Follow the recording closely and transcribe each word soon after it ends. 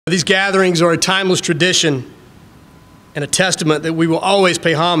These gatherings are a timeless tradition and a testament that we will always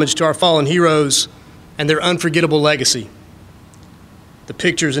pay homage to our fallen heroes and their unforgettable legacy. The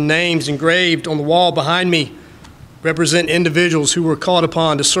pictures and names engraved on the wall behind me represent individuals who were called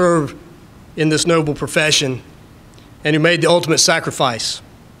upon to serve in this noble profession and who made the ultimate sacrifice.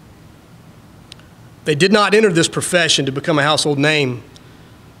 They did not enter this profession to become a household name,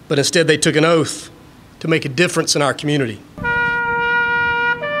 but instead they took an oath to make a difference in our community.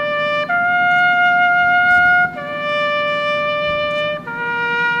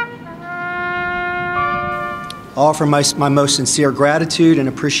 I offer my most sincere gratitude and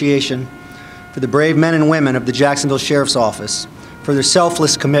appreciation for the brave men and women of the Jacksonville Sheriff's Office for their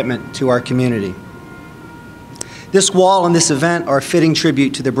selfless commitment to our community. This wall and this event are a fitting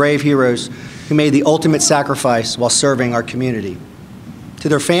tribute to the brave heroes who made the ultimate sacrifice while serving our community. To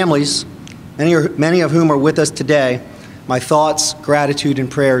their families, many of whom are with us today, my thoughts, gratitude, and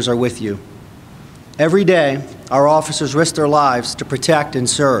prayers are with you. Every day, our officers risk their lives to protect and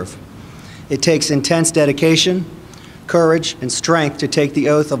serve. It takes intense dedication, courage, and strength to take the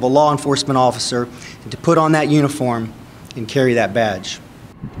oath of a law enforcement officer and to put on that uniform and carry that badge.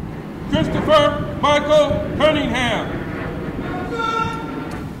 Christopher Michael Cunningham.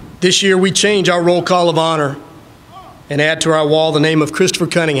 This year we change our roll call of honor and add to our wall the name of Christopher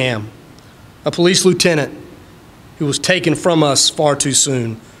Cunningham, a police lieutenant who was taken from us far too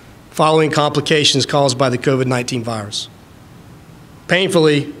soon following complications caused by the COVID-19 virus.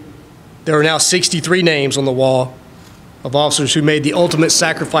 Painfully, there are now 63 names on the wall of officers who made the ultimate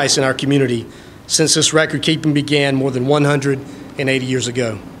sacrifice in our community since this record-keeping began more than 180 years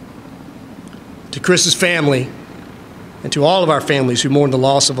ago. To Chris's family and to all of our families who mourn the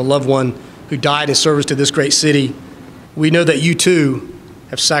loss of a loved one who died in service to this great city, we know that you too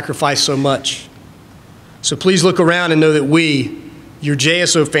have sacrificed so much. So please look around and know that we, your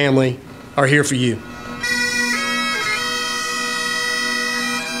JSO family, are here for you.